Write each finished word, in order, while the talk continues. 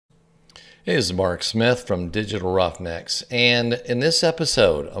Hey, this is Mark Smith from Digital Roughnecks, and in this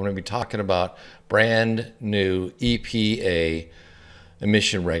episode, I'm going to be talking about brand new EPA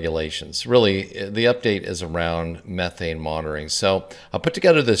emission regulations. Really, the update is around methane monitoring. So I put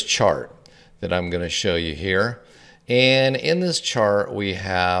together this chart that I'm going to show you here, and in this chart, we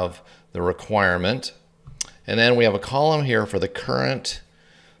have the requirement, and then we have a column here for the current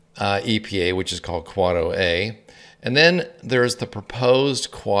EPA, which is called Quad OA. And then there's the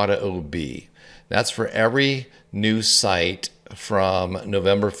proposed Quad OOOb. That's for every new site from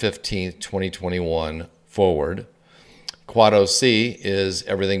November 15th, 2021 forward. Quad OC is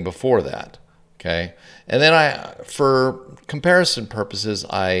everything before that. Okay. And then for comparison purposes,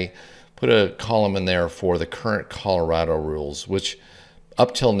 I put a column in there for the current Colorado rules, which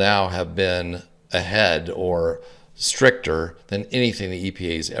up till now have been ahead or stricter than anything the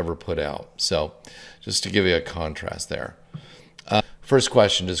EPA's ever put out. So just to give you a contrast there. First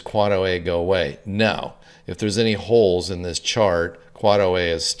question, does Quad OA go away? No. If there's any holes in this chart, Quad OA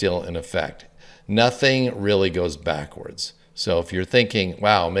is still in effect. Nothing really goes backwards. So if you're thinking,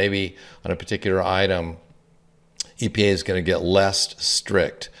 wow, maybe on a particular item, EPA is going to get less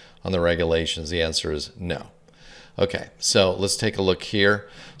strict on the regulations, the answer is no. Okay, so let's take a look here.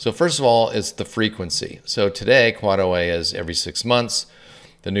 So first of all, it's the frequency. So today, Quad OA is every 6 months.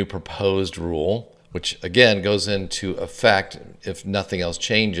 The new proposed rule, which again goes into effect if nothing else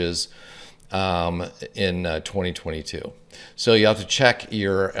changes in 2022. So you have to check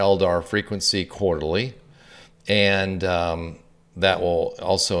your LDAR frequency quarterly, and that will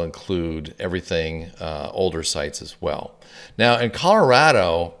also include everything, older sites as well. Now in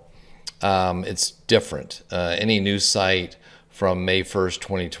Colorado, it's different. Any new site from May 1st,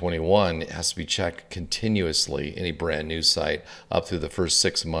 2021, it has to be checked continuously, any brand new site, up through the first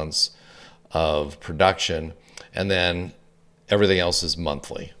 6 months of production, and then everything else is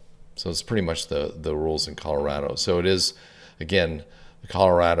monthly. So it's pretty much the rules in Colorado. So it is, again,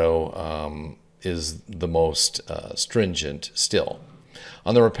 Colorado is the most stringent still.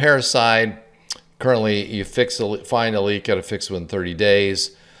 On the repair side, currently you find a leak, got to fix it within 30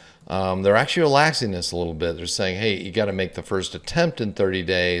 days. They're actually relaxing this a little bit. They're saying, hey, you got to make the first attempt in 30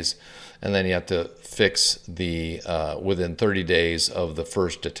 days, and then you have to fix the within 30 days of the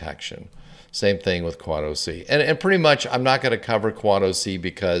first detection. Same thing with Quad OC. And pretty much I'm not going to cover Quad OC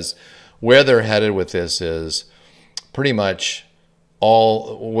because where they're headed with this is pretty much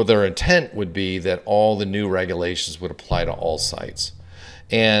well, their intent would be that all the new regulations would apply to all sites.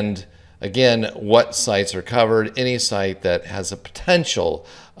 And again, what sites are covered? Any site that has a potential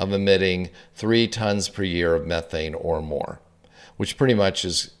of emitting 3 tons per year of methane or more, which pretty much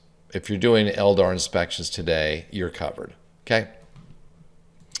is, if you're doing LDAR inspections today, you're covered. Okay.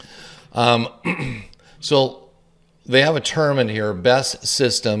 So they have a term in here, best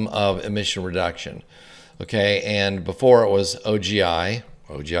system of emission reduction. Okay, and before it was OGI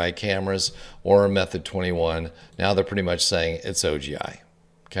cameras, or method 21. Now they're pretty much saying it's OGI.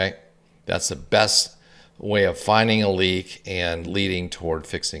 Okay, that's the best way of finding a leak and leading toward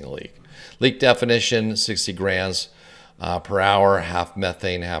fixing a leak. Leak definition, 60 grams per hour, half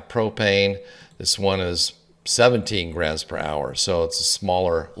methane, half propane. This one is 17 grams per hour, so it's a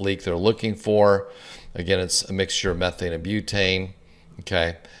smaller leak they're looking for. Again, it's a mixture of methane and butane.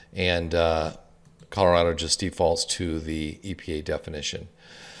 Okay, and Colorado just defaults to the EPA definition.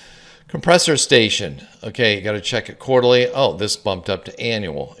 Compressor station. Okay, you got to check it quarterly. Oh, this bumped up to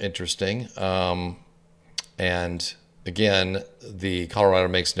annual. Interesting. And again, the Colorado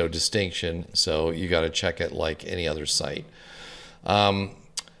makes no distinction, so you got to check it like any other site.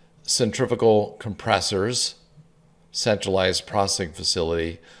 Centrifugal compressors, centralized processing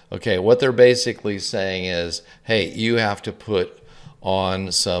facility. Okay, what they're basically saying is, hey, you have to put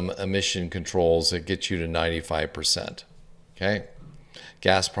on some emission controls that get you to 95%. Okay,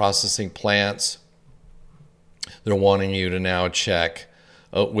 gas processing plants, they're wanting you to now check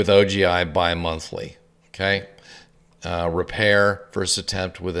with OGI bi-monthly. Okay, repair, first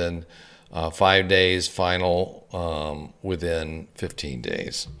attempt within 5 days, final within 15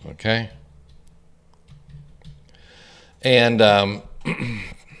 days. Okay, and oh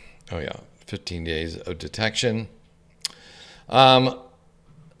yeah, 15 days of detection.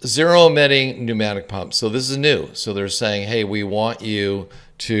 Zero emitting pneumatic pumps. So this is new. So they're saying, hey, we want you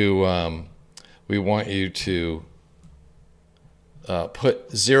to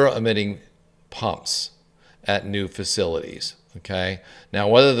put zero emitting pumps at new facilities. Okay. Now,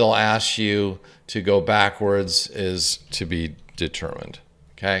 whether they'll ask you to go backwards is to be determined.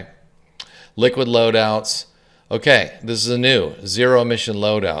 Okay. Liquid loadouts. Okay, this is a new zero emission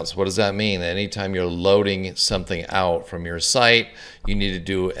loadouts. What does that mean? Anytime you're loading something out from your site, you need to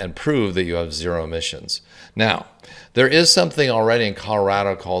do and prove that you have zero emissions. Now, there is something already in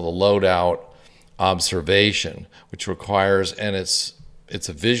Colorado called the loadout observation, which requires, and it's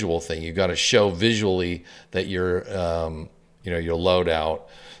a visual thing. You've got to show visually that you're, your loadout.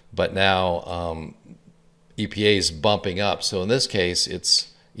 But now EPA is bumping up. So in this case,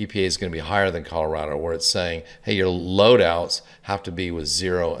 EPA is going to be higher than Colorado, where it's saying, hey, your loadouts have to be with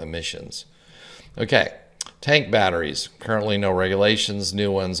zero emissions. Okay, tank batteries, currently no regulations. New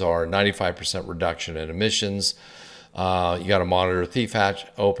ones are 95% reduction in emissions. You got to monitor thief hatch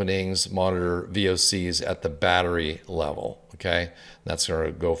openings, monitor VOCs at the battery level. Okay, that's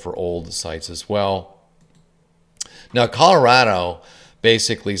going to go for old sites as well. Now, Colorado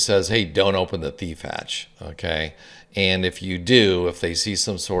basically says, hey, don't open the thief hatch. Okay, and if you do, if they see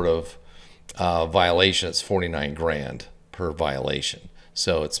some sort of violation, it's 49 grand per violation.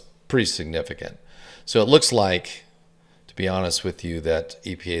 So it's pretty significant. So it looks like, to be honest with you, that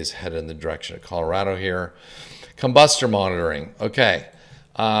EPA is headed in the direction of Colorado here. Combustor monitoring. Okay.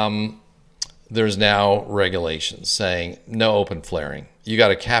 There's now regulations saying no open flaring. You got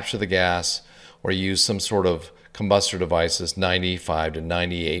to capture the gas or use some sort of combustor device that's 95 to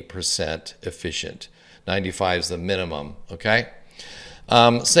 98% efficient. 95 is the minimum, okay?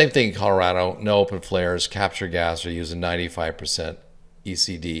 Same thing in Colorado, no open flares, capture gas, or use a 95%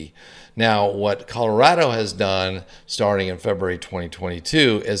 ECD. Now, what Colorado has done starting in February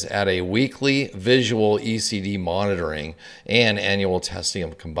 2022 is add a weekly visual ECD monitoring and annual testing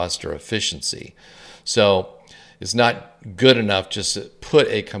of combustor efficiency. So it's not good enough just to put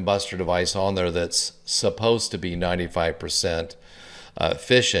a combustor device on there that's supposed to be 95%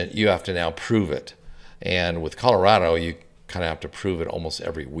 efficient. You have to now prove it. And with Colorado, you kind of have to prove it almost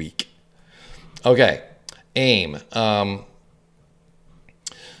every week. Okay, AIM.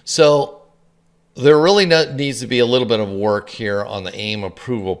 So there really needs to be a little bit of work here on the AIM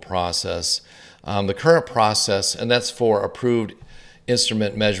approval process. The current process, and that's for approved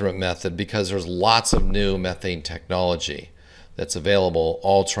instrument measurement method, because there's lots of new methane technology that's available,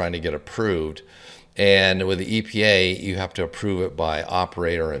 all trying to get approved. And with the EPA, you have to approve it by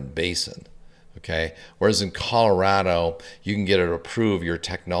operator and basin. Okay. Whereas in Colorado, you can get it approved, your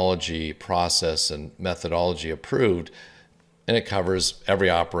technology, process, and methodology approved, and it covers every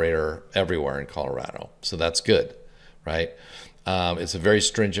operator everywhere in Colorado. So that's good, right? It's a very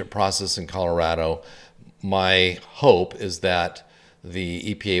stringent process in Colorado. My hope is that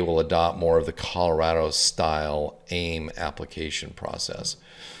the EPA will adopt more of the Colorado-style AIM application process,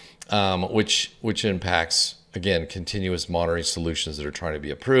 which impacts, again, continuous monitoring solutions that are trying to be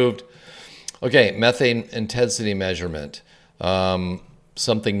approved. Okay, methane intensity measurement,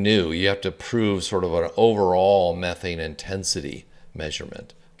 something new. You have to prove sort of an overall methane intensity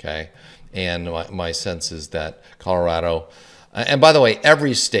measurement, okay? And my sense is that Colorado, and by the way,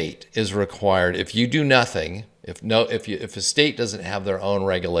 every state is required, if you do nothing, if a state doesn't have their own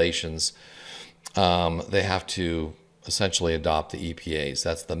regulations, they have to essentially adopt the EPA's.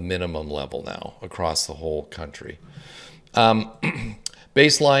 That's the minimum level now across the whole country.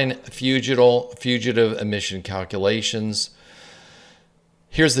 Baseline fugitive emission calculations.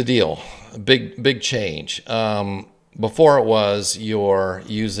 Here's the deal, big change. Before it was you're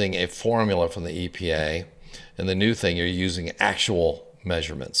using a formula from the EPA, and the new thing, you're using actual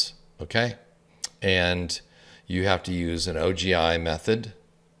measurements, okay? And you have to use an OGI method,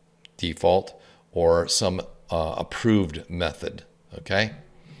 default, or some approved method, okay?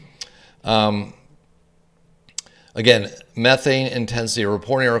 Again, methane intensity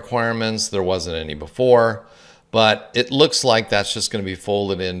reporting requirements, there wasn't any before, but it looks like that's just going to be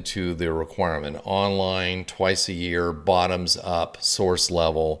folded into the requirement. Online, twice a year, bottoms up, source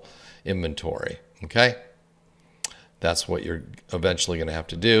level inventory, okay? That's what you're eventually going to have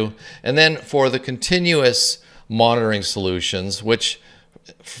to do. And then for the continuous monitoring solutions, which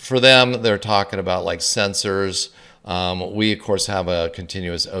for them, they're talking about like sensors. We, of course, have a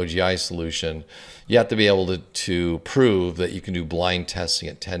continuous OGI solution. You have to be able to prove that you can do blind testing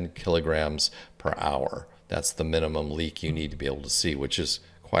at 10 kilograms per hour. That's the minimum leak you need to be able to see, which is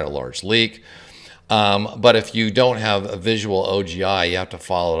quite a large leak. But if you don't have a visual OGI, you have to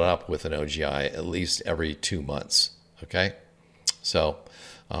follow it up with an OGI at least every 2 months. Okay? So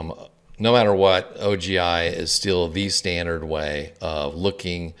no matter what, OGI is still the standard way of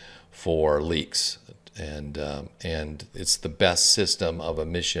looking for leaks. And it's the best system of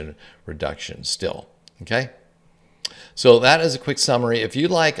emission reduction still, okay? So that is a quick summary. If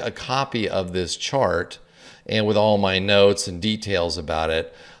you'd like a copy of this chart and with all my notes and details about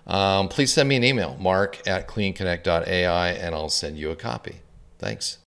it, please send me an email, mark@cleanconnect.ai, and I'll send you a copy. Thanks.